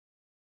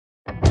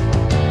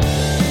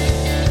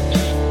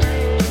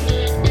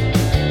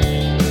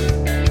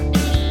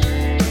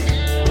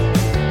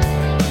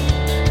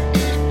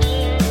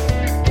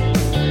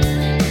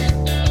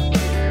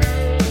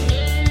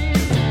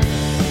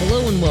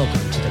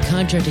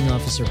Contracting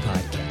Officer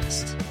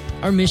Podcast.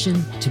 Our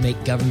mission to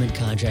make government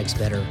contracts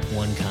better,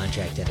 one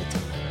contract at a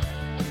time.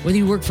 Whether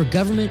you work for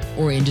government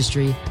or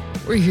industry,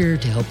 we're here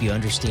to help you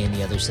understand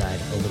the other side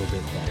a little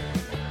bit better.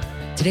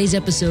 Today's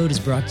episode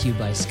is brought to you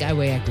by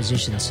Skyway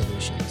Acquisition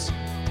Solutions.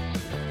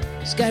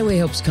 Skyway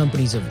helps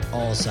companies of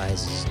all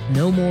sizes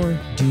know more,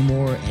 do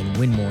more, and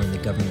win more in the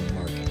government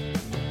market.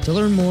 To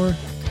learn more,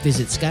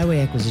 visit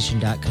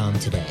skywayacquisition.com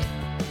today.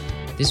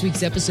 This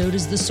week's episode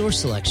is the source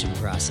selection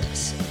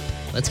process.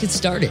 Let's get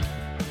started.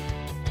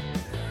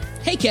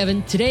 Hey,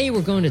 Kevin. Today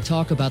we're going to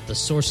talk about the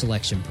source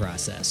selection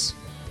process.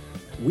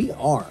 We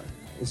are.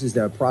 This is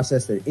the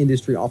process that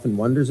industry often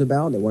wonders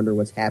about. They wonder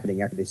what's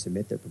happening after they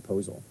submit their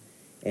proposal.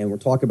 And we'll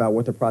talk about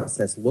what the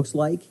process looks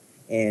like.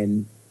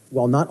 And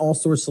while not all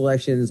source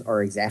selections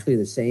are exactly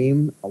the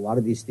same, a lot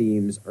of these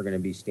themes are going to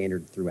be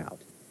standard throughout.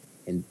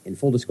 And in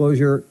full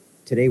disclosure,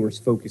 today we're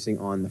focusing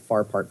on the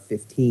FAR Part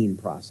 15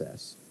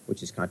 process,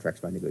 which is contracts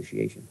by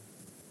negotiation.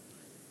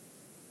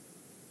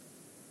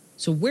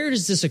 So where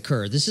does this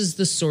occur? This is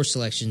the source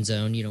selection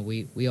zone. You know,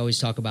 we always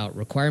talk about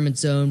requirement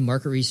zone,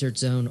 market research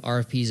zone,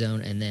 RFP zone,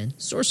 and then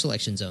source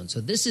selection zone.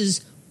 So this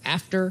is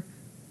after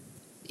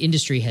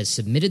industry has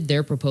submitted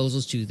their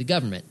proposals to the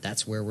government.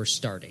 That's where we're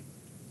starting.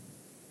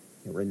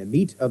 And we're in the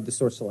meat of the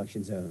source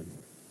selection zone.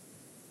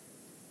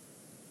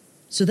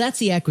 So that's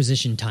the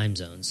acquisition time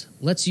zones.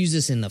 Let's use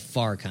this in the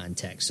FAR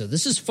context. So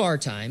this is FAR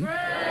time.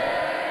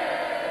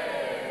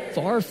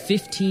 FAR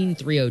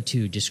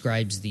 15302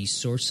 describes the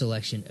source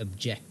selection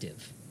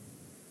objective.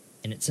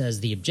 And it says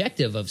the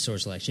objective of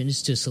source selection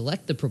is to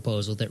select the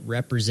proposal that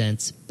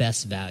represents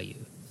best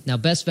value. Now,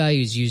 best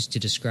value is used to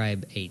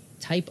describe a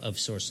type of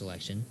source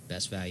selection,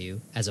 best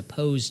value, as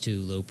opposed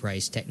to low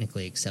price,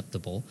 technically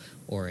acceptable,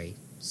 or a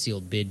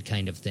sealed bid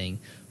kind of thing.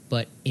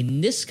 But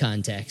in this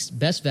context,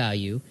 best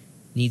value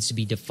needs to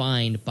be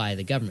defined by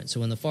the government.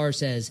 So when the FAR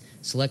says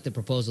select the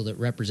proposal that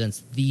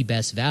represents the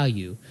best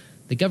value,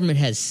 the government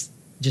has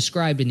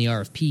described in the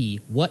RFP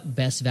what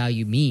best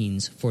value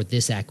means for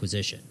this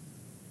acquisition.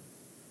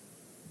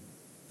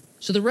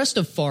 So the rest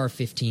of FAR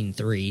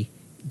 15.3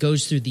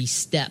 goes through the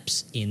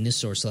steps in the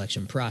source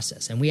selection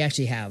process. And we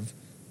actually have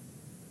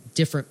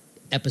different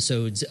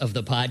episodes of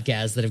the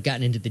podcast that have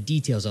gotten into the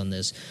details on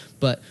this,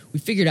 but we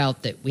figured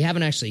out that we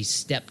haven't actually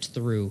stepped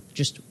through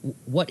just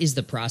what is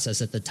the process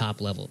at the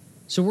top level.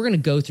 So we're going to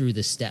go through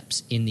the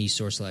steps in the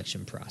source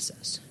selection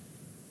process.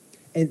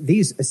 And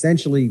these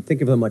essentially,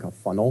 think of them like a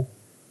funnel.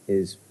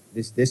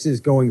 This is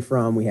going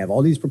from we have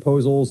all these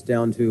proposals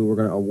down to we're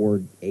going to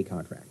award a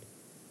contract.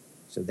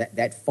 So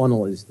that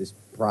funnel is this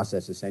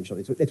process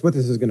essentially. It's what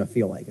this is going to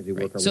feel like as we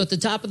work our way. So at the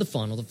top of the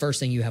funnel, the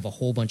first thing you have a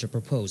whole bunch of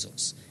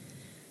proposals.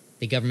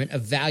 The government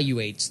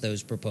evaluates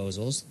those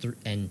proposals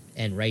and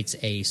writes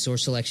a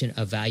source selection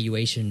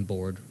evaluation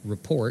board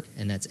report,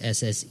 and that's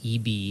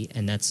SSEB,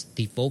 and that's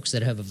the folks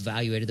that have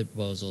evaluated the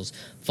proposals,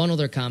 funnel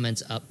their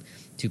comments up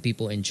to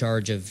people in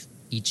charge of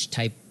each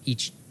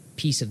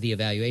piece of the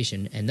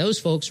evaluation, and those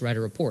folks write a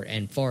report,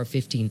 and FAR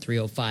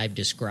 15305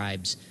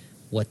 describes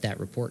what that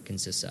report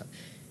consists of.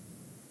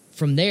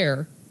 From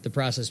there, the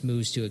process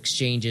moves to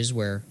exchanges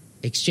with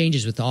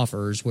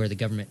offerers where the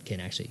government can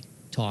actually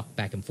talk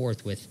back and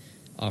forth with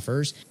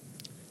offers.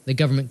 The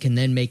government can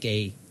then make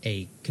a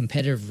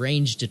competitive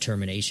range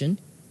determination.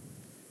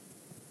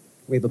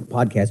 We have a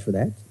podcast for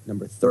that,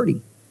 number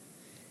 30.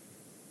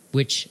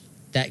 Which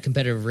that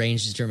competitive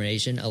range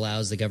determination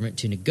allows the government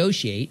to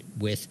negotiate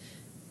with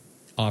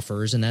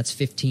offers, and that's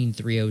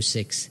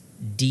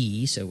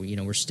 15306D. So,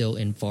 we're still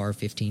in FAR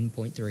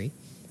 15.3.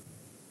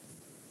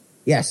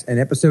 Yes, and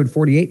episode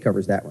 48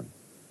 covers that one.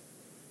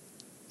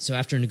 So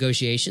after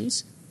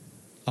negotiations,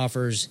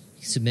 offers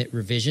submit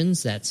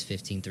revisions. That's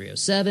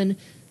 15307.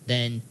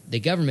 Then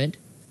the government,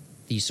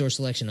 the source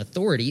selection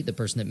authority, the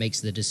person that makes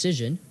the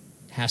decision,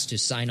 has to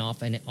sign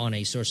off on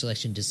a source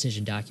selection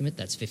decision document.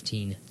 That's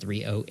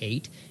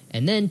 15308.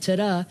 And then,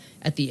 ta-da,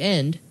 at the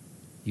end,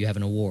 you have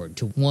an award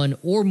to one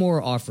or more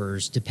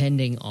offers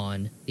depending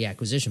on the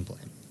acquisition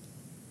plan.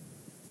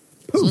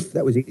 Poof,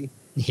 that was easy.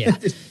 Yeah.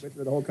 Just went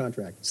through the whole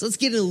contract. So let's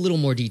get into a little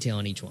more detail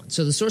on each one.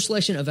 So the source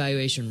selection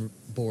evaluation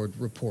board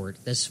report,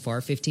 that's FAR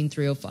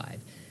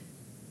 15305.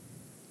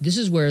 This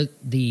is where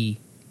the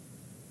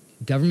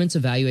government's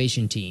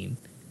evaluation team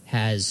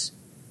has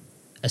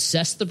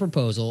assessed the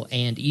proposal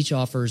and each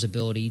offer's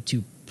ability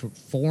to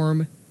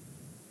perform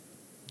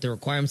the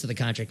requirements of the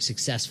contract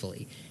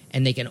successfully.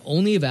 And they can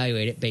only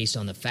evaluate it based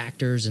on the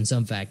factors and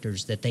some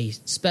factors that they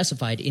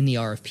specified in the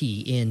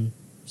RFP in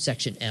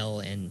Section L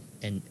and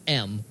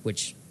M,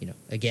 which,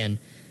 again,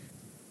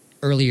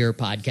 earlier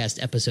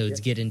podcast episodes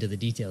get into the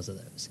details of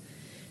those.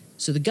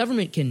 So the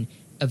government can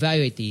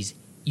evaluate these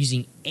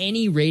using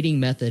any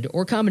rating method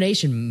or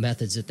combination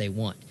methods that they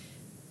want.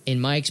 In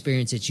my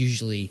experience, it's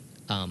usually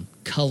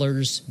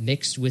colors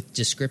mixed with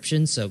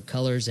descriptions, so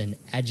colors and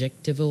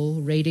adjectival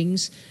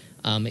ratings.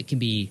 It can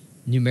be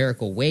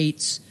numerical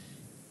weights.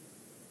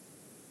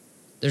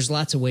 There's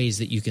lots of ways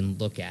that you can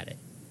look at it.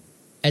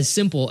 As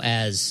simple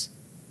as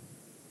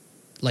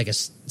like a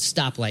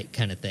stoplight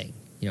kind of thing.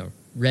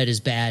 red is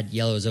bad,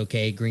 yellow is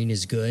okay, green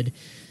is good.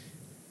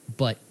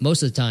 But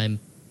most of the time,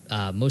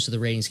 most of the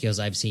rating scales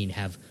I've seen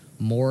have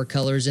more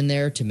colors in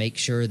there to make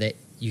sure that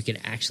you can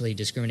actually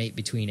discriminate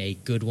between a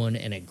good one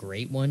and a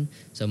great one.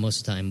 So most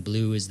of the time,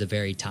 blue is the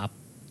very top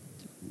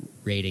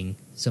rating.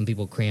 Some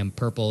people cram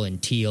purple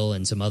and teal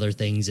and some other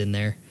things in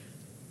there.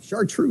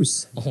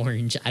 Chartreuse.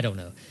 Orange, I don't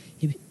know.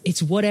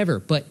 It's whatever,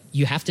 but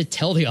you have to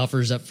tell the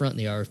offers up front in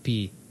the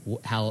RFP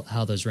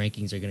how those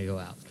rankings are going to go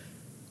out.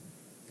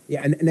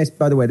 Yeah, and that's,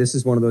 by the way, this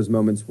is one of those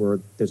moments where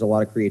there's a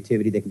lot of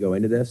creativity that can go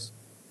into this,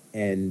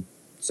 and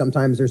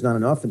sometimes there's not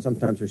enough, and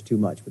sometimes there's too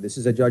much. But this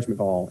is a judgment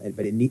call.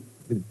 But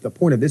the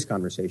point of this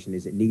conversation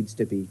is it needs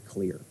to be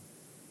clear.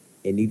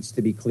 It needs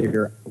to be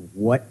clear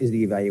what is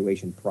the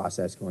evaluation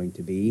process going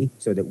to be,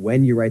 so that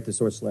when you write the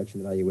source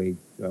selection evaluation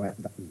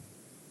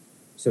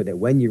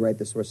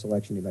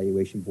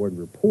board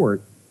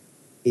report,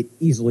 it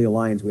easily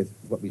aligns with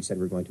what we said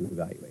we're going to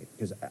evaluate.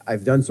 Because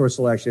I've done source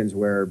selections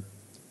where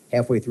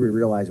halfway through we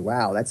realize,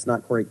 wow, that's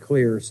not quite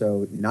clear.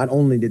 So not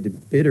only did the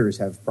bidders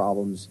have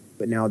problems,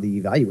 but now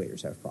the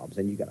evaluators have problems,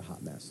 and you got a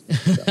hot mess.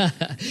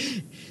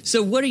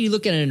 So what are you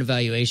looking at in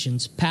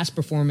evaluations? Past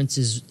performance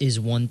is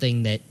one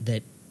thing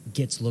that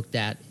gets looked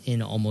at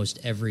in almost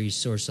every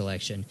source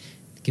selection.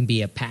 It can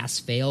be a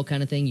pass-fail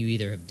kind of thing. You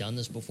either have done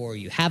this before or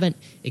you haven't.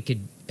 It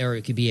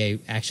could be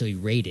actually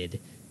rated,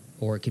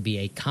 or it could be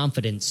a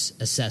confidence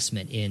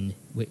assessment in,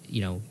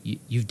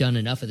 you've done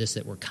enough of this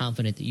that we're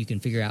confident that you can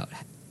figure out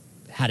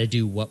how to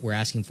do what we're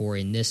asking for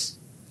in this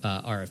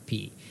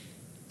RFP.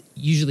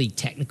 Usually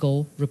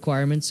technical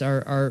requirements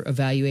are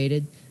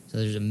evaluated, so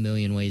there's a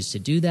million ways to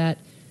do that.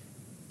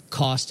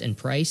 Cost and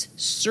price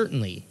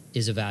certainly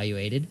is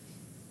evaluated.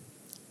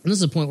 And this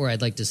is a point where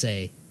I'd like to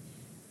say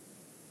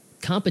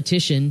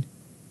competition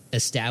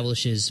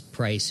establishes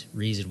price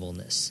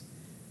reasonableness.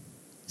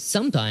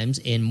 Sometimes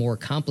in more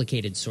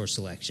complicated source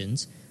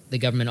selections, the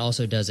government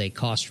also does a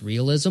cost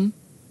realism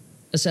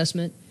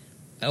assessment,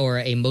 or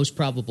a most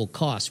probable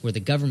cost, where the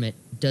government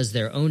does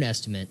their own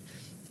estimate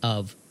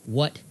of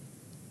what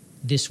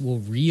this will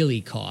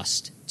really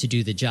cost to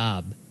do the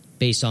job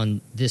based on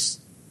this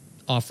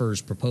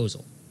offer's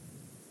proposal.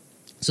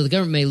 So the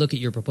government may look at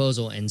your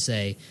proposal and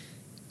say,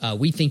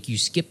 we think you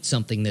skipped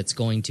something that's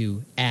going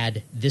to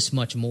add this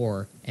much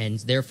more, and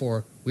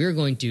therefore we're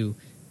going to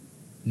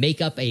make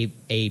up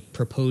a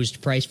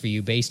proposed price for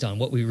you based on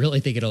what we really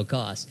think it'll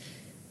cost.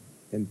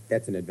 And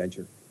that's an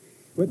adventure.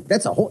 But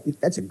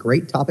that's a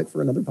great topic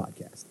for another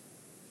podcast.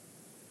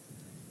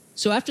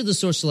 So after the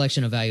source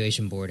selection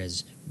evaluation board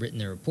has written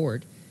their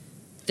report,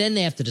 then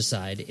they have to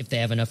decide if they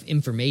have enough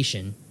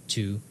information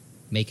to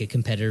make a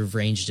competitive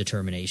range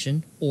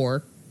determination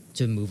or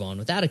to move on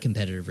without a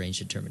competitive range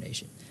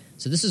determination.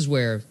 So this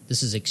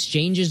is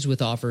exchanges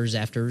with offers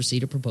after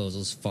receipt of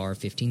proposals, FAR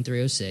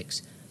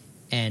 15306,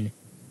 and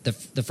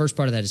the first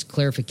part of that is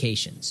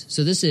clarifications.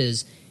 So this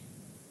is,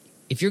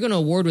 if you're going to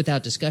award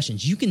without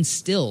discussions, you can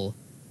still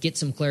get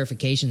some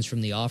clarifications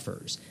from the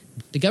offers.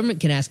 The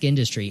government can ask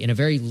industry in a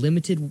very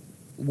limited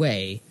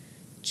way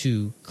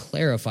to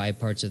clarify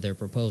parts of their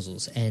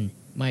proposals. And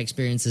my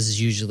experience is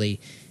usually,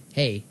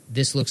 hey,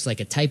 this looks like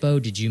a typo.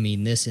 Did you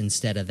mean this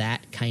instead of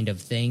that kind of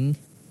thing?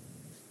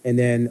 And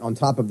then on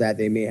top of that,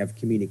 they may have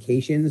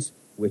communications,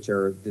 which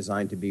are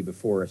designed to be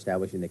before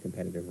establishing the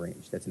competitive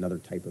range. That's another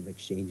type of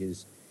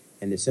exchanges.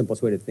 And the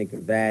simplest way to think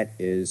of that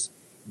is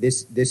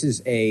this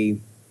is a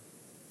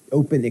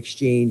open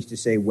exchange to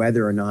say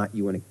whether or not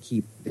you want to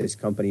keep this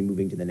company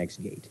moving to the next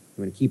gate.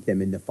 You want to keep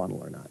them in the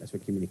funnel or not. That's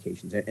what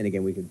communications. And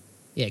again, we could.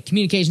 Yeah,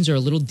 communications are a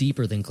little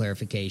deeper than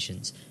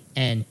clarifications,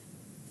 and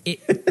it.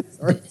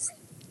 Sorry.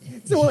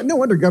 So no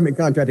wonder government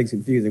contracting is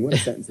confusing. What a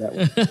sentence that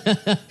was.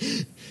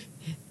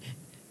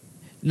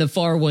 The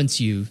FAR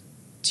wants you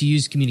to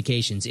use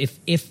communications.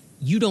 If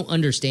you don't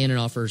understand an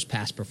offer's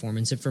past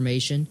performance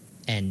information,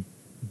 and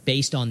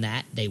based on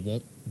that they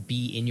won't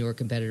be in your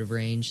competitive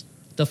range,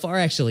 the FAR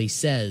actually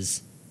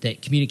says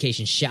that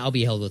communication shall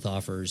be held with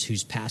offers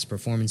whose past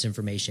performance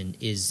information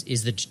is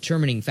the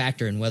determining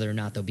factor in whether or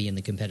not they'll be in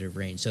the competitive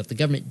range. So if the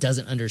government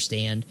doesn't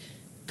understand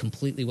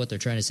completely what they're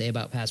trying to say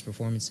about past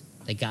performance,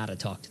 they got to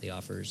talk to the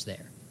offers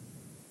there.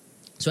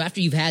 So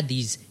after you've had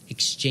these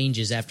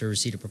exchanges after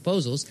receipt of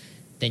proposals,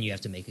 then you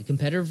have to make a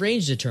competitive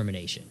range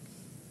determination.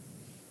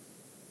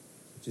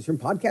 Which is from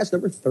podcast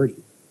number 30.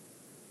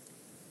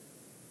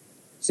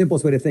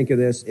 Simplest way to think of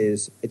this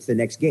is it's the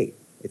next gate.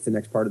 It's the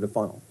next part of the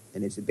funnel.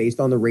 And it's based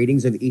on the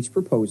ratings of each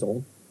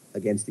proposal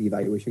against the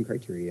evaluation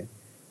criteria.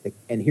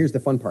 And here's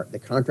the fun part. The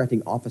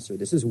contracting officer,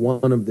 this is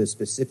one of the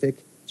specific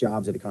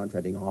jobs of the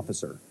contracting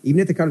officer. Even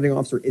if the contracting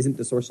officer isn't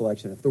the source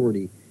selection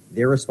authority,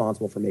 they're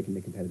responsible for making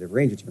the competitive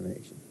range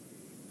determination.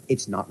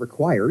 It's not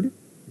required.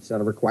 It's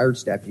not a required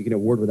step. You can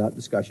award without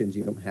discussions.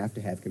 You don't have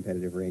to have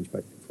competitive range,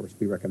 but of course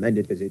we recommend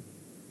it because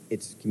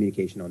it's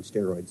communication on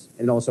steroids.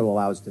 And it also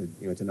allows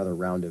it's another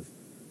round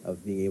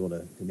of being able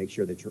to make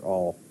sure that you're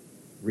all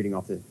reading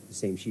off the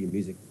same sheet of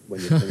music when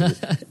you're doing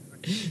this.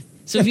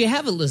 So if you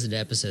haven't listened to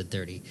episode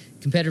 30,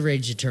 competitive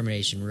range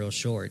determination, real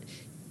short,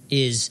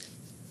 is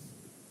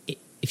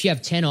if you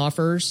have 10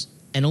 offers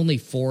and only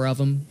 4 of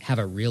them have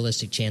a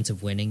realistic chance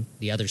of winning,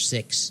 the other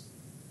 6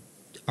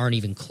 aren't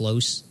even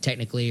close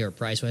technically or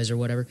price-wise or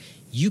whatever,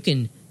 you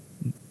can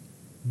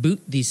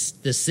boot the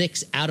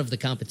 6 out of the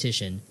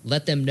competition,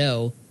 let them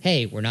know,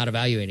 hey, we're not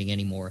evaluating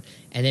anymore,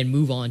 and then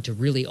move on to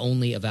really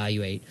only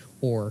evaluate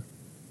or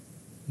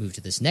move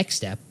to this next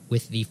step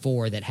with the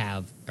 4 that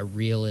have a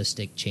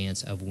realistic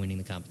chance of winning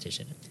the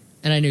competition.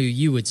 And I knew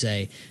you would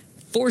say,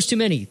 4 is too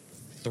many.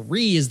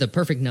 3 is the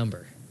perfect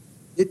number.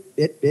 It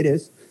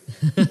is.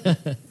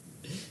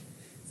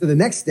 So the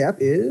next step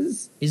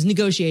is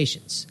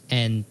negotiations.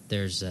 And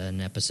there's an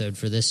episode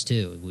for this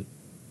too.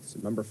 So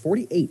number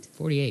 48.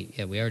 48.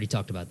 Yeah, we already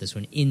talked about this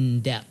one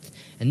in depth.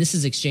 And this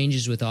is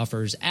exchanges with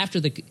offers after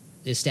the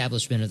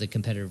establishment of the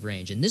competitive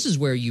range. And this is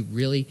where you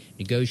really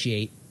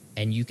negotiate,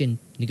 and you can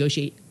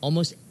negotiate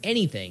almost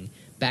anything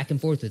back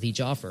and forth with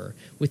each offer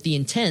with the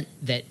intent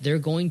that they're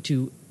going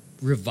to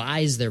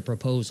revise their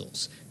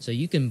proposals. So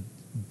you can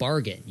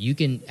bargain. You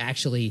can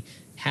actually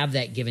have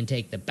that give and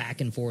take, the back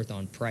and forth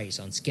on price,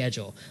 on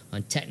schedule,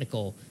 on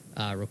technical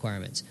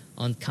requirements,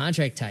 on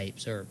contract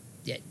types, or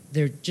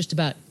they're just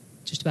about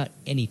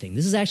anything.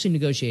 This is actually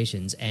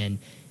negotiations, and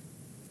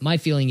my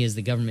feeling is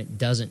the government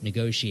doesn't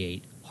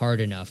negotiate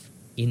hard enough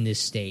in this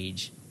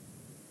stage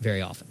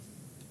very often.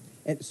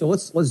 And so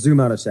let's zoom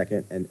out a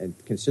second and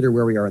consider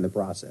where we are in the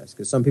process,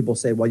 because some people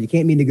say, well, you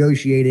can't be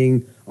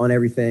negotiating on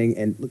everything,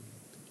 and look,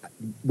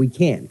 we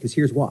can, because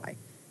here's why.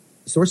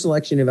 Source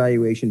Selection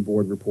Evaluation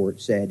Board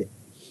report said,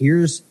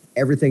 here's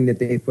everything that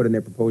they've put in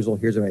their proposal.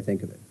 Here's what I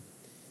think of it.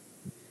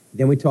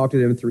 Then we talked to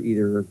them through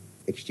either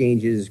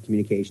exchanges,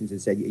 communications,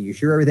 and said, you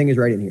sure everything is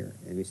right in here?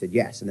 And we said,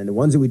 yes. And then the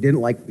ones that we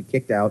didn't like, we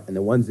kicked out. And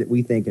the ones that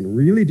we think can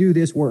really do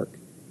this work,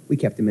 we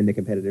kept them in the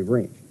competitive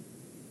range.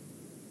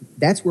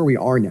 That's where we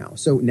are now.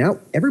 So now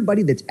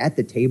everybody that's at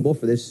the table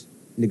for this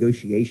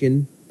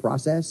negotiation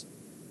process,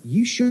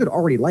 you should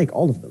already like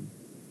all of them.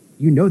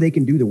 You know they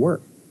can do the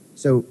work.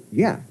 So,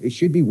 yeah, it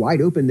should be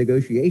wide open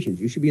negotiations.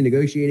 You should be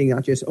negotiating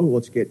not just,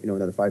 let's get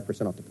another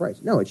 5% off the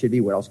price. No, it should be,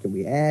 what else can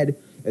we add?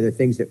 Are there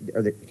things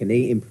can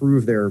they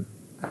improve their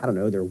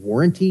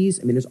warranties?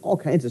 I mean, there's all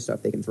kinds of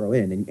stuff they can throw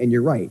in. And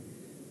you're right.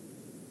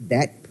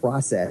 That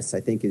process,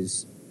 I think,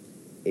 it's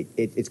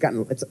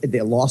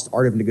the lost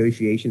art of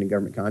negotiation in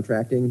government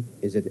contracting,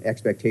 is that the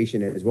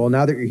expectation is, well,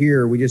 now that you're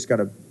here,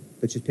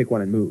 let's just pick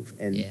one and move.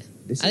 And yeah.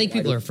 I think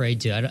people are afraid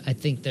to. I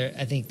think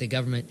the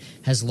government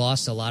has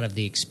lost a lot of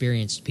the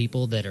experienced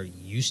people that are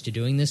used to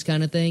doing this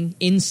kind of thing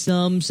in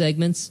some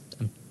segments.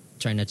 I'm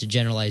trying not to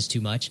generalize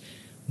too much,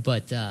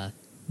 but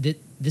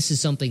this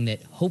is something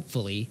that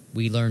hopefully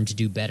we learn to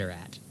do better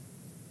at.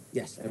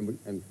 Yes, and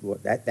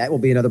that will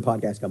be another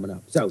podcast coming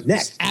up. So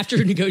next,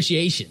 after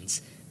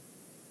negotiations,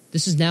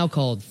 this is now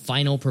called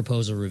Final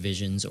Proposal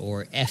Revisions,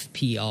 or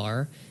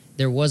FPR.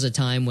 There was a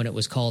time when it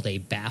was called a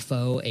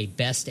BAFO, a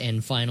Best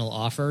and Final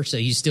Offer, so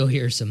you still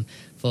hear some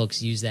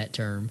folks use that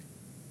term.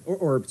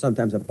 Or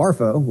sometimes a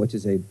BARFO, which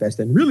is a Best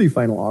and Really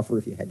Final Offer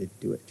if you had to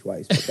do it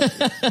twice.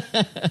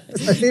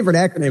 That's my favorite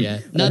acronym. Yeah.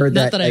 Not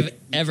that I've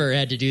ever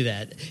had to do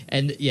that.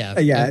 And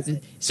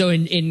so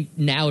in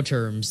now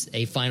terms,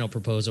 a Final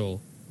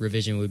Proposal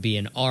Revision would be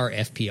an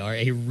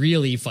RFPR, a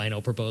Really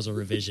Final Proposal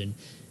Revision.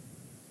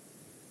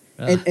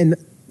 And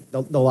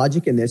the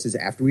logic in this is,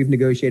 after we've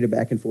negotiated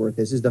back and forth,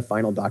 this is the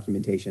final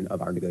documentation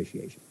of our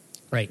negotiation.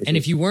 Right. And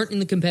if you weren't in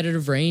the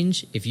competitive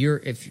range, if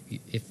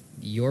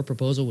your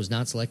proposal was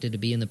not selected to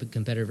be in the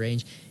competitive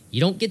range,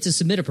 you don't get to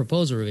submit a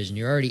proposal revision.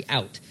 You're already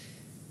out.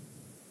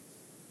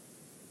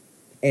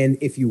 And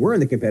if you were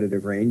in the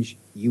competitive range,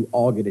 you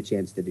all get a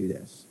chance to do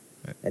this.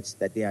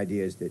 Right. The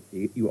idea is that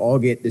you all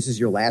get, this is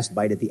your last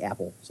bite at the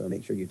apple, so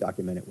make sure you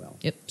document it well.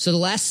 Yep. So the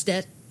last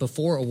step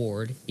before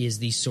award is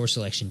the source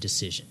selection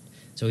decision.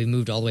 So we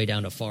moved all the way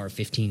down to FAR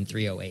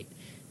 15308.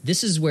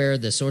 This is where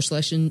the Source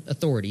Selection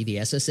Authority, the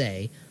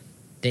SSA,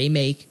 they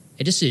make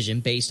a decision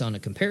based on a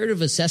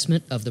comparative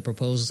assessment of the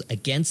proposals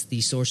against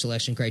the source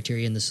selection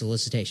criteria in the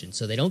solicitation.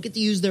 So they don't get to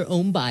use their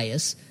own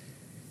bias.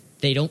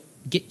 They don't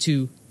get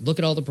to look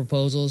at all the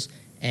proposals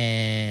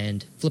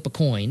and flip a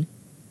coin.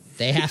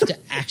 They have to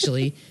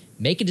actually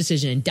make a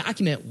decision and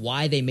document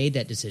why they made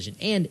that decision.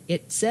 And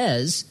it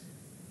says,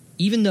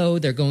 even though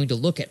they're going to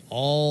look at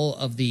all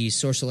of the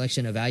Source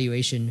Selection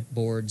Evaluation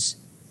Board's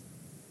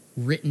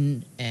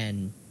written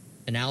and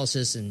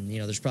analysis, and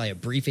there's probably a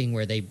briefing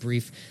where they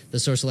brief the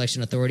Source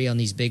Selection Authority on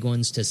these big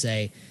ones to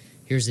say,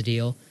 here's the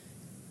deal.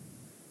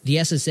 The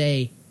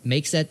SSA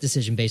makes that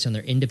decision based on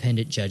their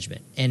independent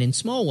judgment. And in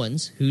small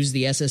ones, who's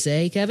the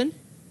SSA, Kevin?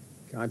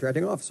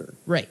 Contracting officer.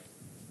 Right.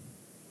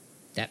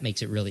 That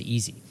makes it really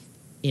easy.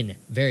 In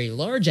very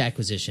large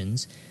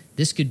acquisitions,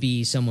 this could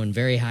be someone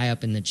very high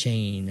up in the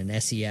chain, an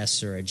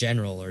SES or a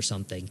general or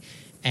something,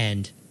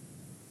 and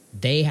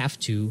they have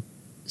to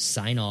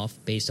sign off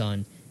based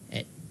on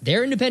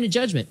their independent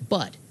judgment.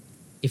 But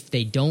if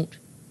they don't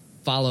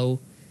follow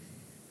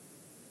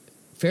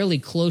fairly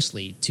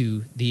closely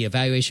to the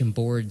evaluation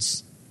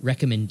board's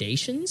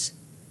recommendations,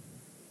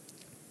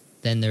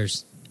 then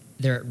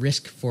they're at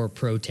risk for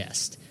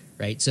protest,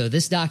 right? So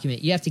this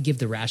document, you have to give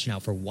the rationale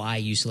for why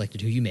you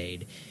selected who you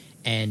made,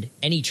 and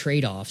any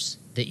trade-offs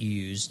that you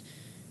used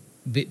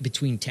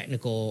between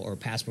technical or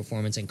past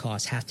performance and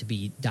cost have to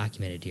be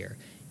documented here.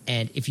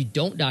 And if you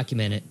don't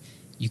document it,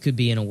 you could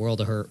be in a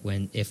world of hurt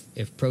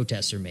if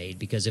protests are made,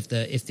 because if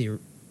the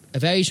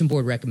evaluation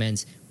board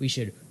recommends we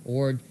should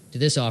award to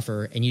this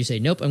offer and you say,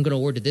 nope, I'm going to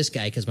award to this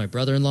guy because my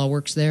brother-in-law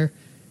works there.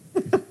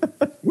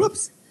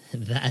 Whoops.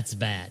 That's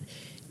bad.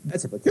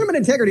 That's a Procurement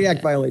Integrity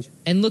Act violation.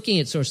 And looking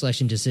at source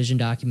selection decision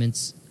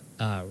documents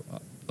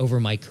over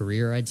my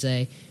career, I'd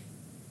say,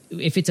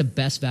 if it's a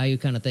best value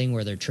kind of thing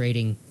where they're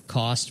trading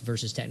cost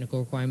versus technical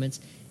requirements,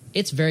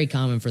 it's very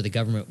common for the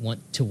government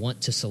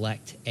want to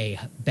select a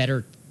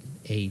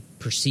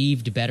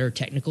perceived better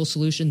technical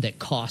solution that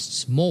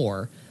costs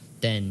more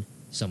than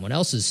someone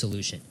else's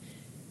solution.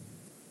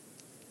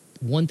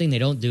 One thing they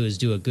don't do is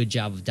do a good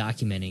job of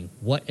documenting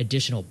what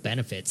additional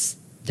benefits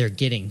they're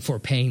getting for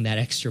paying that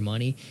extra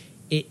money.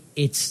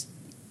 It's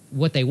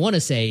what they want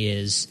to say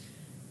is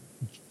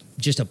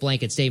just a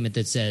blanket statement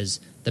that says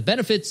the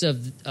benefits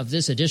of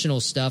this additional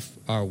stuff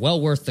are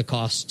well worth the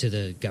cost to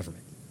the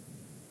government.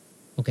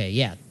 Okay,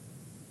 yeah,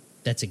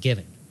 that's a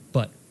given.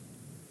 But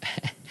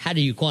how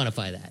do you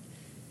quantify that?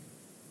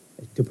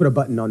 To put a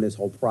button on this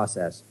whole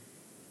process,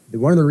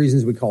 one of the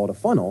reasons we call it a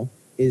funnel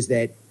is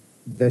that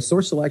the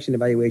source selection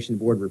evaluation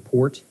board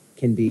report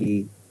can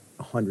be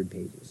 100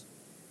 pages.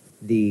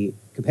 The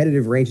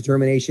competitive range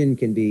determination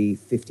can be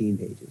 15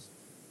 pages.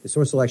 The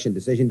source selection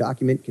decision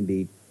document can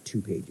be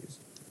 2 pages.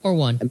 Or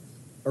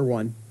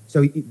one.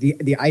 So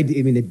the idea,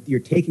 I mean, you're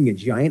taking a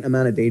giant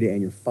amount of data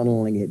and you're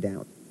funneling it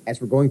down. As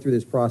we're going through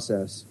this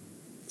process,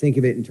 think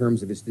of it in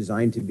terms of it's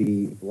designed to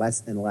be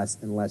less and less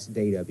and less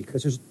data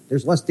because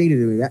there's less data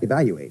to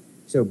evaluate.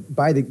 So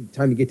by the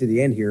time you get to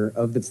the end here,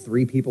 of the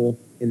 3 people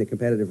in the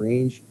competitive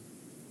range,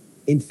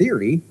 in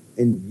theory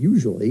and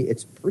usually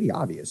it's pretty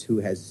obvious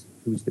who's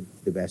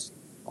the best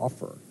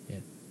offer. Yeah.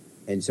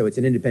 And so it's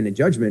an independent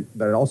judgment,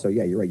 but it also,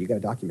 yeah, you're right, you got to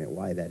document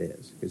why that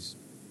is. Because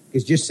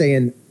just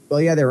saying,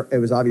 well, yeah, it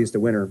was obvious the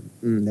winner,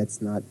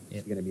 that's not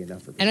going to be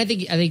enough for people. And I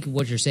think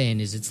what you're saying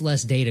is it's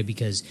less data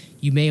because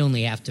you may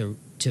only have to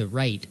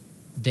write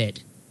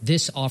that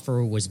this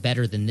offer was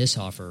better than this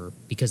offer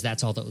because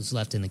that's all that was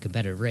left in the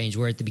competitive range,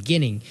 where at the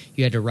beginning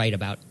you had to write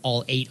about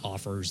all 8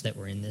 offers that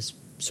were in this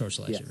source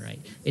selection, yes. right?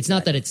 It's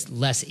not that it's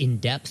less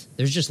in-depth.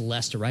 There's just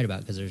less to write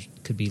about because there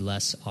could be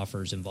less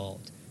offers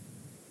involved.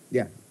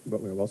 Yeah,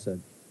 well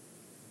said.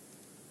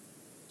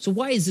 So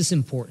why is this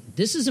important?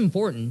 This is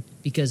important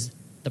because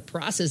the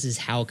process is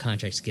how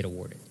contracts get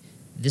awarded.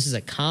 This is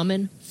a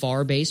common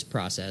FAR-based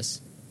process,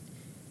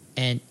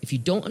 and if you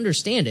don't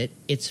understand it,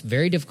 it's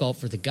very difficult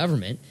for the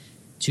government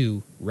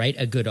to write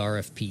a good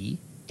RFP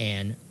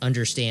and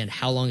understand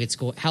how long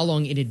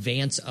in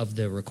advance of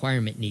the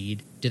requirement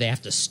need do they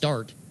have to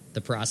start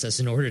the process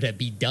in order to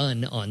be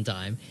done on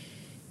time.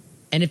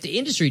 And if the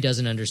industry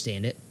doesn't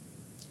understand it,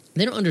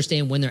 they don't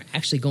understand when they're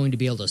actually going to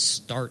be able to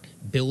start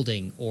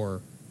building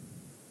or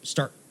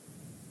start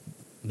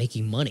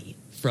making money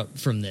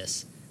from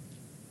this.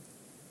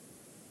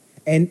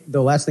 And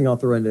the last thing I'll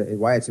throw into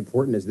why it's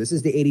important is this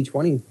is the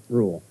 80-20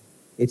 rule.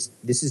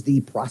 This is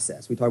the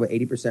process. We talk about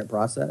 80%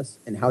 process,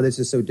 and how this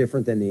is so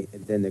different than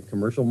the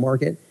commercial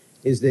market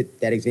is that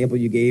example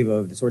you gave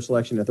of the source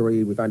selection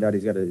authority. We found out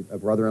he's got a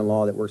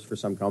brother-in-law that works for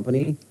some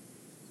company.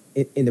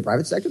 In the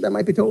private sector, that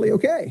might be totally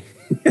okay.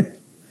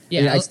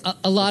 Yeah,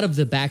 a lot of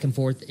the back and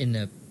forth in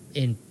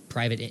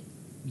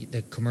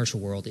the commercial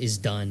world is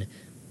done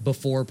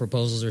before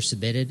proposals are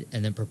submitted,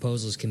 and then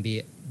proposals can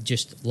be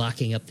just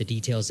locking up the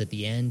details at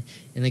the end.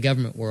 In the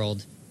government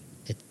world,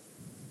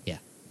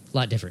 a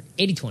lot different.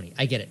 80-20,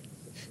 I get it.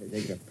 There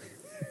you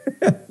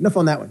go. Enough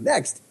on that one.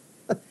 Next.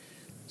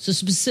 So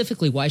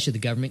specifically, why should the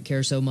government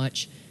care so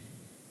much?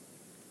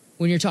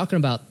 When you're talking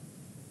about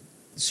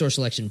source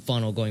selection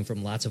funnel going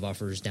from lots of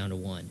offers down to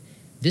one,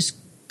 this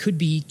could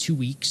be 2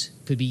 weeks,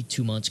 could be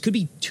 2 months, could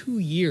be 2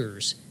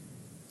 years,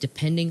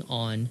 depending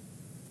on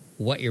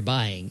what you're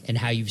buying and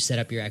how you've set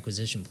up your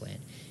acquisition plan.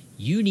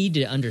 You need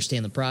to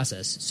understand the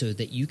process so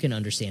that you can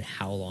understand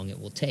how long it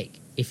will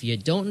take. If you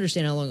don't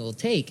understand how long it will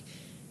take,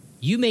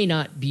 you may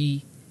not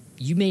be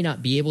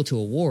able to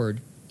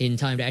award in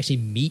time to actually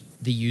meet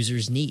the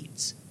user's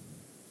needs.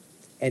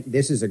 And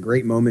this is a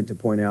great moment to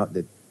point out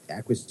that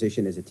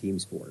acquisition is a team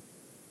sport.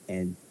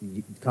 And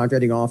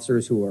contracting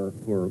officers who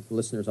are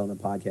listeners on the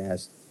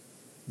podcast,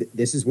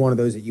 this is one of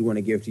those that you want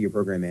to give to your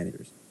program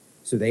managers,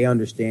 so they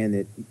understand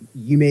that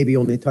you may be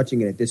only touching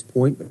it at this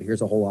point, but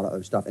here's a whole lot of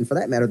other stuff. And for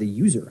that matter, the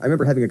user. I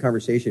remember having a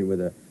conversation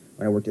when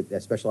I worked at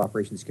that Special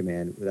Operations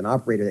Command with an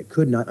operator that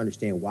could not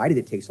understand why did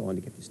it take so long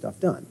to get this stuff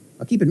done.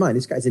 Now, keep in mind,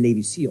 this guy's a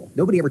Navy SEAL.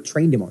 Nobody ever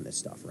trained him on this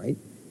stuff, right?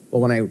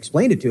 Well, when I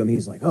explained it to him,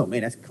 he's like, "Oh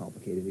man, that's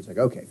complicated." He's like,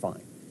 "Okay,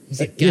 fine." He's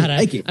like, God,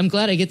 I'm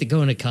glad I get to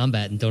go into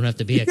combat and don't have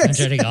to be a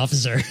contracting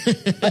officer.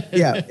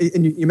 Yeah,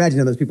 and you imagine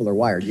how those people are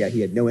wired. Yeah, he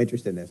had no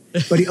interest in this,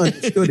 but he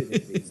understood it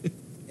at least.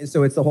 And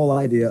so it's the whole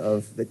idea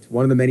of that.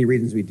 One of the many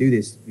reasons we do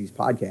these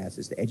podcasts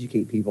is to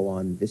educate people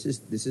on this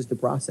is the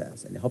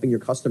process and helping your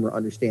customer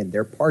understand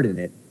their part in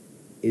it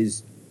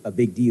is a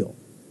big deal.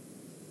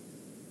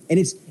 And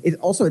it's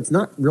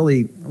not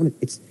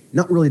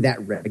really that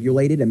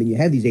regulated. I mean, you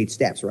have these 8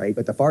 steps, right?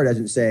 But the FAR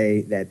doesn't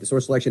say that the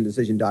source selection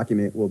decision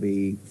document will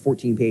be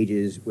 14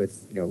 pages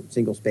with,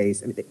 single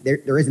space. I mean,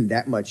 there isn't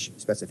that much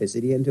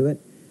specificity into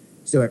it.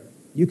 So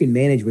you can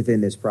manage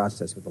within this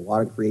process with a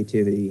lot of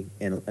creativity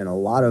and a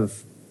lot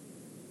of,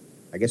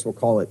 I guess we'll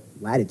call it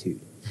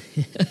latitude.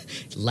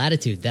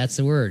 Latitude, that's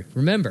the word.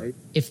 Remember,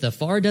 if the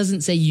FAR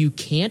doesn't say you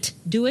can't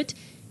do it,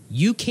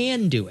 you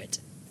can do it.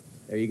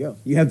 There you go.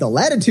 You have the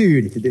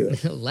latitude to do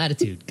it.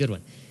 Latitude, good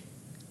one.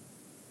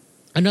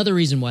 Another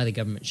reason why the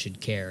government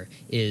should care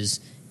is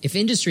if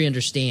industry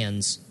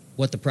understands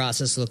what the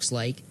process looks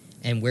like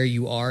and where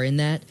you are in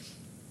that,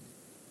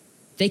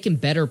 they can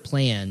better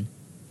plan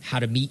how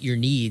to meet your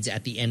needs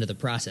at the end of the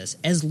process,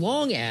 as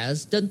long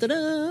as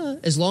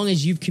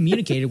you've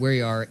communicated where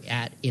you are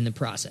at in the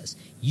process.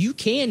 You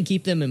can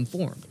keep them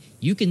informed.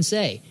 You can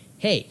say,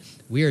 hey,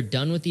 we are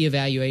done with the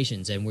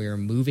evaluations and we are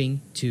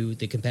moving to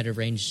the competitive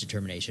range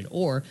determination.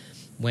 Or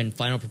when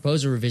final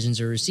proposal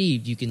revisions are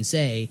received, you can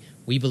say,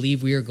 we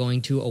believe we are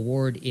going to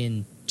award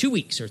in 2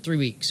 weeks or 3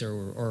 weeks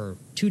or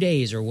 2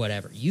 days or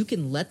whatever. You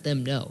can let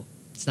them know.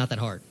 It's not that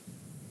hard.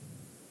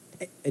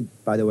 And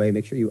by the way,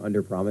 make sure you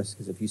underpromise,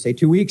 because if you say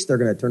 2 weeks, they're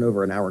going to turn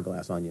over an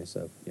hourglass on you.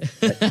 So,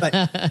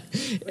 yeah.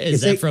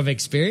 Is that from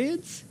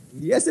experience?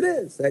 Yes, it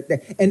is.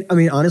 And I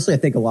mean, honestly, I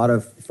think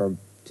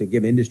to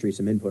give industry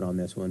some input on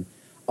this one,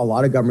 a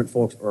lot of government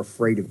folks are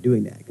afraid of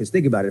doing that. Because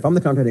think about it. If I'm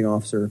the contracting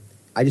officer,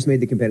 I just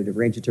made the competitive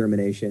range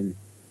determination,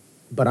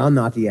 but I'm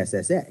not the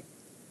SSA.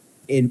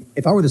 And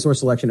if I were the source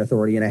selection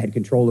authority and I had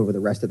control over the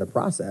rest of the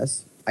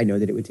process, I know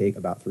that it would take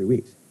about 3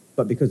 weeks.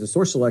 But because the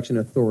source selection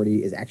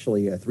authority is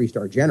actually a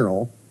 3-star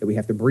general that we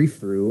have to brief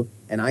through,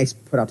 and I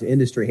put out to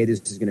industry, hey, this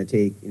is going to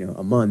take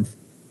a month,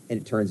 and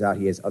it turns out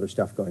he has other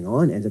stuff going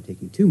on, ends up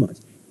taking 2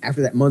 months.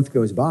 After that month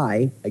goes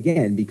by,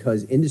 again,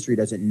 because industry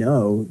doesn't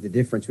know the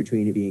difference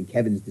between it being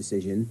Kevin's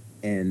decision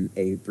and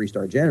a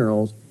 3-star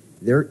general's,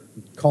 they're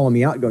calling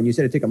me out going, you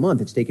said it took a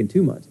month, it's taken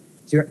 2 months.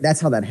 So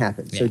that's how that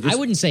happens. Yeah, so I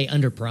wouldn't say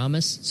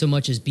underpromise so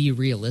much as be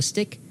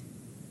realistic.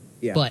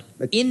 Yeah, but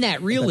in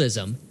that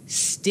realism,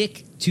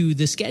 stick to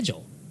the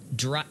schedule.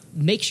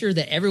 Make sure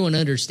that everyone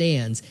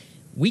understands,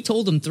 we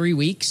told them 3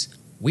 weeks,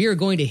 we are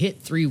going to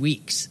hit 3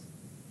 weeks.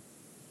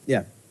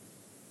 Yeah.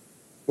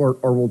 Or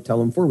we'll tell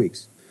them 4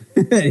 weeks.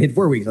 Hit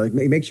 4 weeks. Like,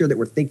 make sure that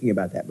we're thinking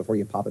about that before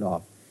you pop it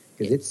off.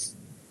 Because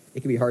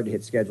it can be hard to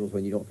hit schedules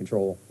when you don't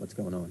control what's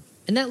going on.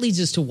 And that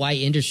leads us to why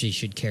industry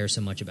should care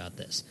so much about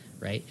this,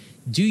 right?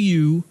 Do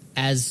you,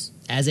 as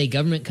a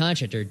government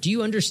contractor, do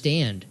you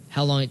understand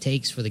how long it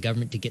takes for the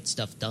government to get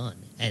stuff done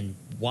and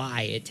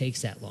why it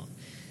takes that long?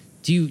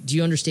 Do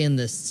you understand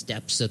the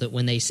steps so that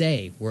when they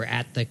say we're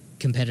at the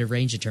competitive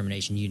range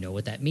determination, you know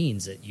what that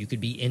means, that you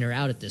could be in or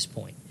out at this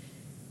point?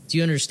 Do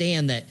you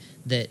understand that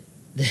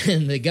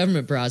the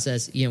government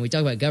process, we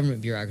talk about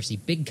government bureaucracy,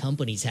 big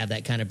companies have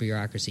that kind of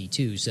bureaucracy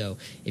too. So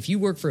if you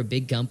work for a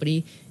big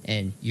company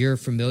and you're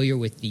familiar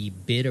with the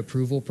bid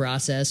approval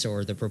process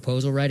or the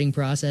proposal writing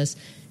process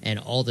and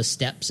all the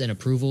steps and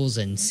approvals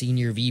and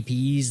senior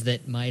VPs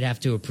that might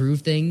have to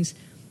approve things,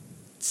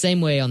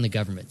 same way on the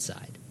government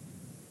side.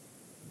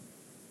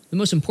 The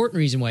most important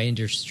reason why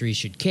industry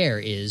should care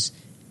is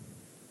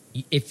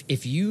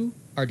if you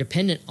are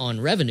dependent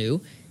on revenue,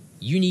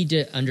 you need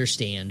to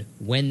understand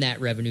when that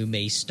revenue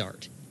may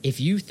start. If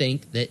you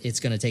think that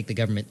it's going to take the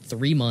government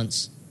 3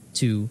 months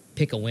to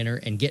pick a winner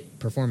and get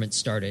performance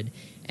started,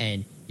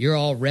 and you're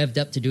all revved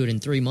up to do it in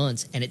 3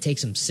 months, and it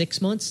takes them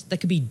 6 months, that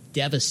could be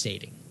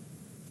devastating.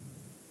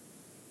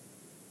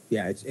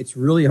 Yeah, it's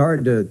really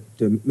hard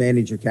to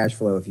manage your cash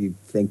flow if you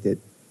think that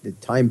the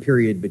time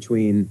period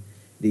between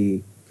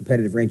the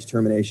competitive range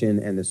determination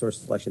and the source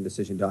selection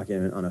decision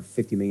document on a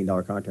 $50 million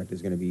contract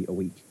is going to be a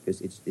week,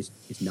 because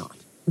it's not.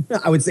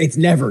 I would say it's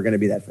never going to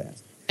be that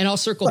fast. And I'll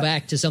circle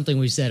back to something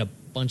we've said a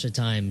bunch of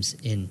times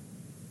in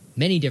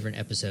many different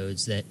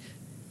episodes, that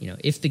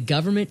if the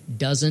government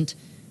doesn't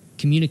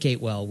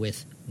communicate well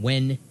with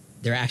when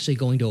they're actually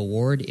going to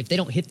award, if they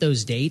don't hit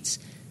those dates,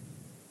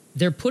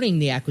 they're putting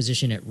the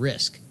acquisition at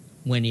risk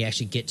when you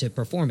actually get to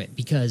perform it,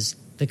 because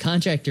the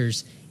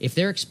contractors, if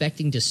they're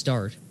expecting to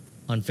start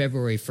on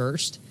February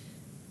 1st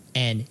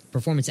and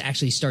performance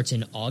actually starts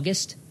in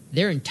August,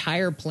 their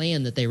entire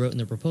plan that they wrote in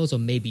the proposal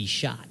may be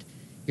shot.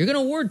 You're going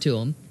to award to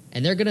them,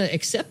 and they're going to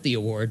accept the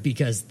award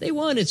because they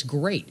won. It's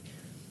great.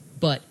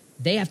 But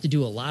they have to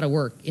do a lot of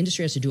work.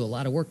 Industry has to do a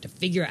lot of work to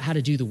figure out how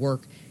to do the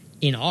work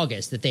in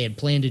August that they had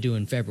planned to do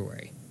in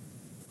February.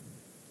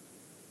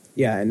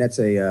 Yeah, and that's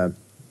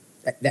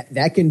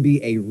that can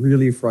be a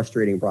really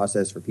frustrating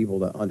process for people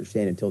to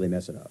understand until they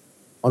mess it up.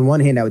 On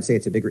one hand, I would say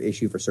it's a bigger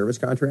issue for service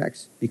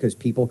contracts because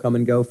people come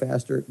and go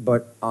faster.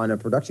 But on a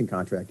production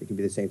contract, it can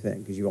be the same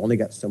thing because you've only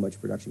got so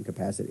much production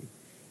capacity.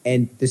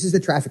 And this is the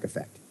traffic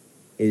effect.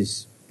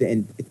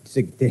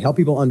 To help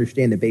people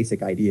understand the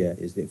basic idea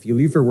is that if you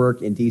leave for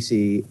work in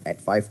D.C. at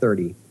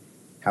 5:30,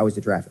 how is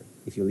the traffic?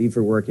 If you leave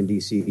for work in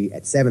D.C.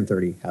 at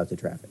 7:30, how's the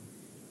traffic?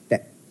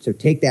 So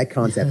take that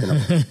concept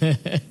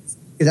and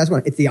that's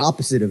what it's the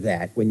opposite of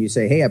that. When you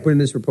say, hey, I put in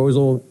this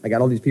proposal, I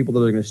got all these people that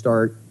are going to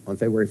start on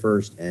February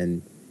 1st,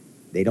 and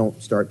they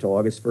don't start till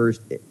August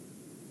 1st,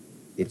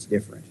 it's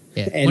different.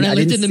 Yeah. And when I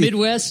lived in the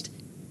Midwest,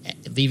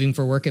 leaving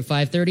for work at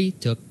 5:30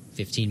 took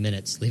 15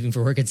 minutes. Leaving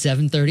for work at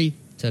 7:30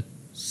 took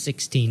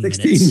 16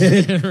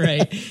 minutes.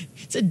 Right.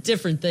 It's a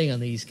different thing on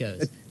the East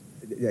Coast.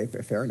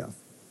 Fair enough.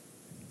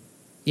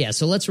 Yeah,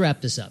 so let's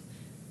wrap this up.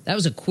 That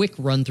was a quick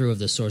run through of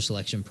the source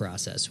selection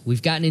process.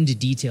 We've gotten into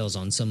details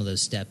on some of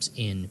those steps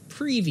in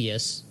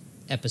previous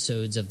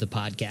episodes of the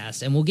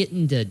podcast, and we'll get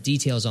into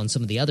details on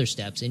some of the other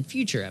steps in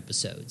future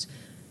episodes.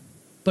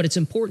 But it's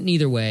important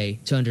either way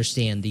to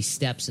understand the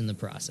steps in the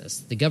process.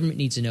 The government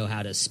needs to know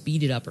how to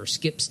speed it up or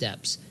skip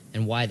steps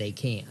and why they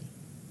can.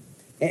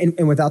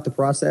 And without the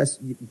process,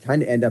 you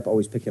kind of end up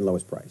always picking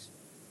lowest price.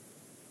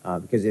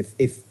 Because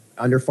if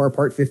under FAR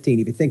Part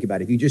 15, if you think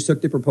about it, if you just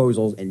took the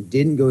proposals and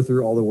didn't go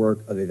through all the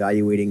work of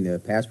evaluating the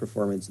past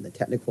performance and the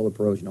technical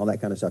approach and all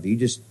that kind of stuff,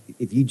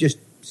 if you just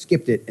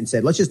skipped it and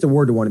said, let's just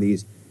award to one of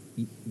these,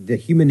 the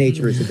human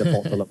nature is the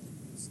default for low.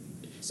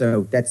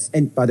 So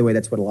and by the way,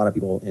 that's what a lot of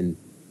people,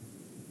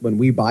 when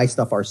we buy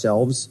stuff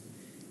ourselves,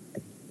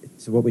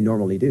 it's what we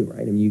normally do,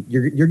 right? I mean,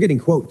 you're getting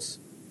quotes,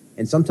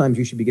 and sometimes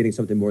you should be getting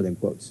something more than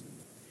quotes.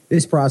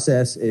 This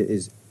process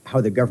is how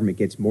the government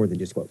gets more than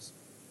just quotes.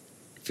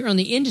 If you're on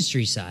the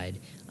industry side,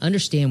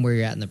 understand where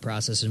you're at in the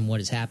process and what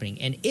is happening.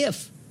 And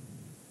if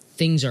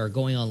things are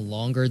going on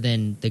longer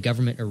than the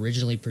government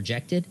originally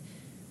projected,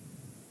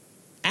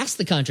 ask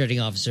the contracting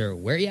officer,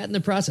 where are you at in the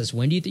process?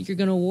 When do you think you're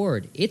going to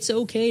award? It's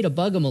okay to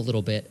bug them a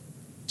little bit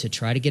to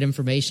try to get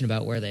information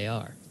about where they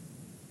are.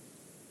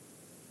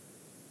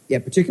 Yeah,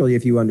 particularly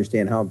if you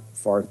understand how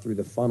far through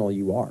the funnel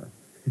you are.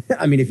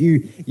 I mean, if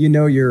you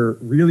know you're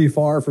really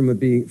far from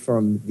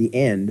the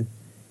end,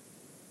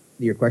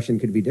 your question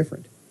could be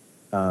different.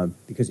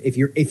 Because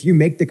if you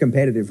make the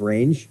competitive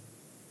range,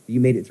 you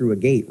made it through a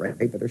gate, right?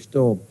 But there's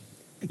still,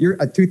 you're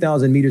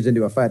 2,000 meters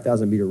into a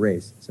 5,000 meter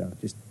race. So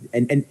just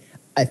and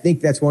I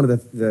think that's one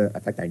of the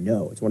in fact I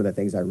know it's one of the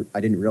things I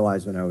didn't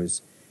realize when I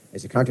was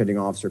as a contracting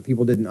officer.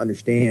 People didn't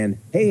understand.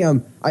 Hey,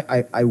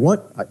 I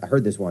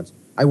heard this once.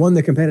 I won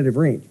the competitive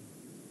range.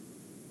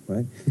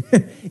 What?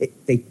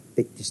 they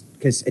just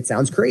because it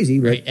sounds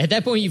crazy, right? At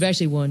that point, you've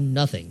actually won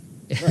nothing,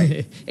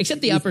 right? Except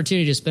the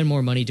opportunity to spend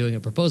more money doing a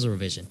proposal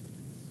revision.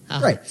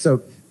 Right.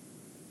 So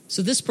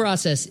this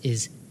process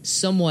is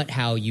somewhat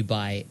how you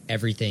buy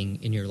everything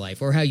in your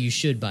life, or how you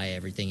should buy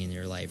everything in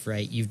your life,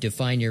 right? You've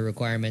defined your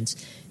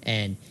requirements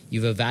and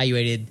you've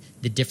evaluated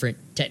the different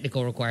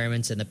technical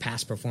requirements and the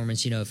past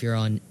performance. You know, if you're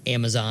on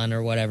Amazon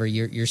or whatever,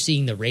 you're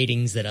seeing the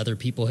ratings that other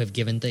people have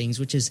given things,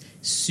 which is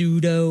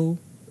pseudo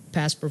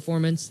past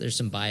performance. There's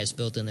some bias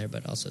built in there,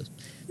 but also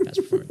past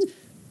performance.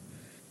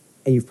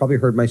 And you've probably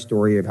heard my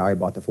story of how I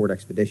bought the Ford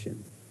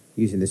Expedition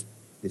using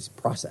this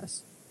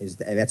process. And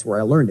that's where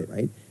I learned it,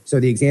 right? So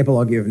the example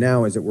I'll give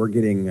now is that we're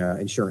getting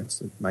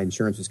insurance. My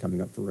insurance is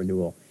coming up for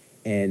renewal.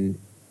 And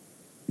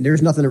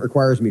there's nothing that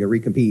requires me to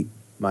recompete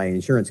my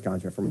insurance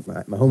contract from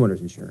my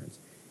homeowner's insurance.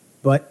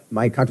 But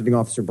my contracting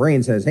officer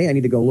brain says, hey, I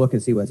need to go look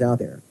and see what's out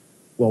there.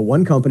 Well,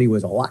 one company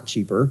was a lot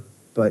cheaper,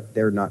 but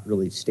they're not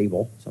really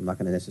stable. So I'm not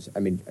going to necessarily, I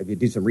mean, if you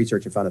do some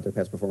research and found out their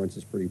past performance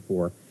is pretty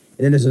poor. And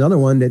then there's another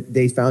one that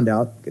they found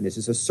out, and this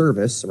is a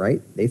service,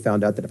 right? They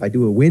found out that if I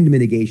do a wind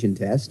mitigation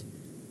test,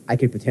 I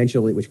could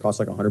potentially, which costs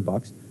like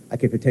 $100, I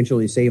could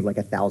potentially save like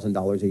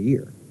 $1,000 a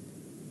year.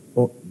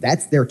 Well,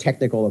 that's their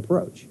technical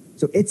approach.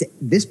 So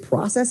this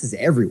process is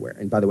everywhere.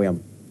 And by the way,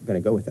 I'm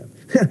going to go with them.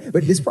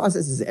 But this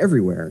process is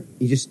everywhere.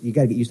 You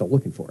got to get used to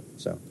looking for it.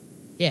 So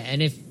yeah,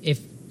 and if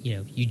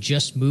you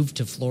just moved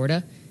to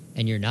Florida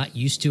and you're not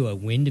used to a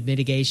wind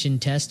mitigation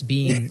test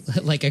being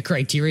like a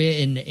criteria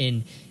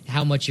in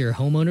how much your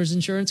homeowner's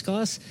insurance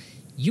costs,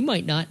 you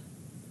might not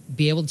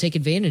be able to take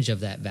advantage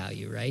of that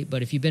value, right?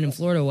 But if you've been in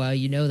Florida a while,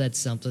 you know that's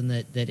something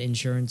that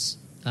insurance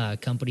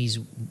companies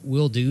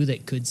will do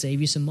that could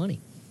save you some money.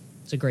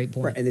 It's a great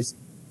point. Right.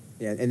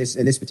 And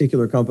this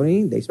particular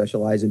company, they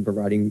specialize in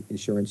providing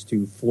insurance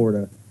to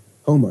Florida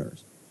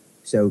homeowners.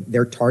 So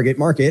their target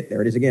market,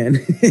 there it is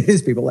again,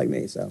 is people like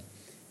me. So,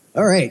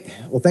 all right.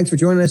 Well, thanks for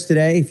joining us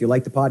today. If you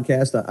like the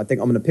podcast, I think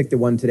I'm going to pick the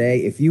one today.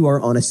 If you are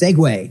on a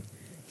Segway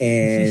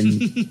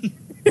and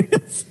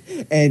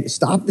and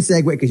stop the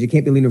Segway, because you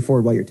can't be leaning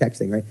forward while you're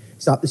texting, right?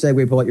 Stop the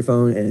Segway, pull out your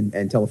phone,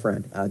 and tell a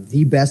friend.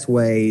 The best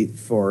way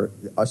for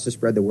us to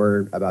spread the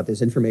word about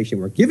this information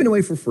we're giving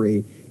away for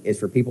free is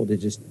for people to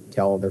just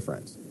tell their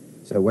friends.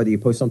 So whether you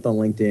post something on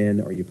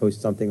LinkedIn or you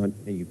post something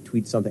you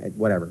tweet something,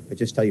 whatever, but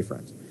just tell your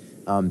friends.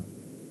 And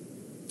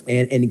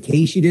in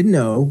case you didn't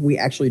know, we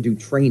actually do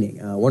training.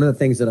 One of the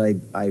things that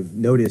I've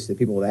noticed that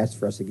people have asked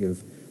for us to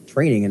give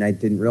training, and I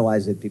didn't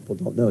realize that people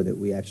don't know that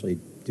we actually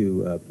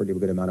do a pretty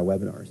good amount of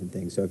webinars and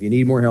things. So if you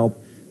need more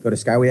help, go to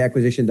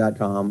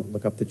skywayacquisition.com,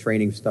 look up the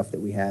training stuff that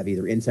we have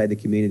either inside the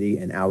community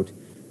and out.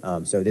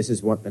 So this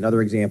is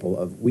another example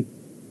of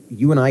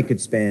you and I could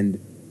spend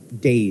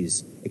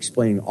days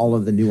explaining all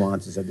of the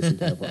nuances of this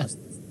entire process.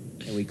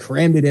 And we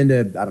crammed it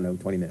into,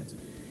 20 minutes.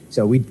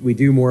 So we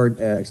do more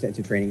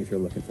extensive training if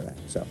you're looking for that.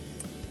 So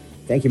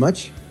thank you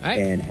much. All right.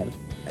 And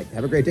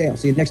have a great day. I'll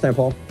see you next time,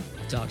 Paul.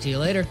 Talk to you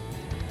later.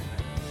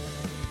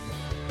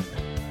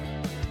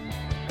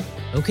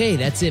 Okay,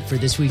 that's it for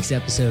this week's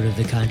episode of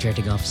the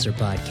Contracting Officer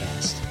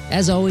Podcast.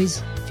 As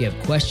always, if you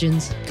have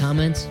questions,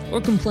 comments,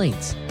 or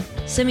complaints,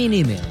 send me an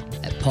email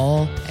at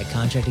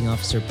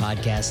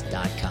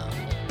paul@contractingofficerpodcast.com.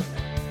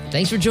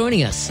 Thanks for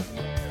joining us.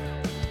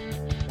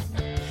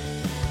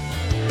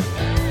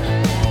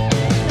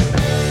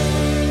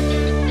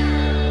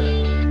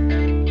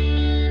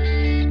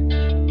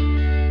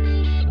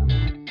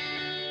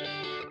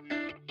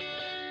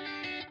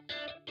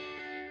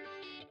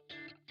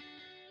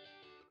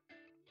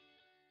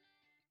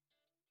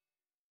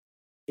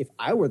 If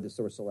I were the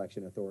source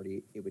selection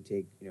authority, it would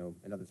take,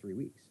 another 3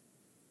 weeks.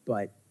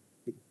 But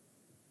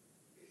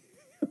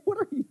what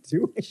are you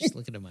doing? Just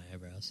looking at my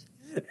eyebrows.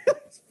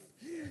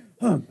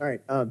 All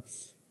right.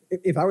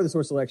 If I were the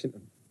source selection,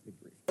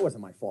 that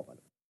wasn't my fault, by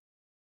the way.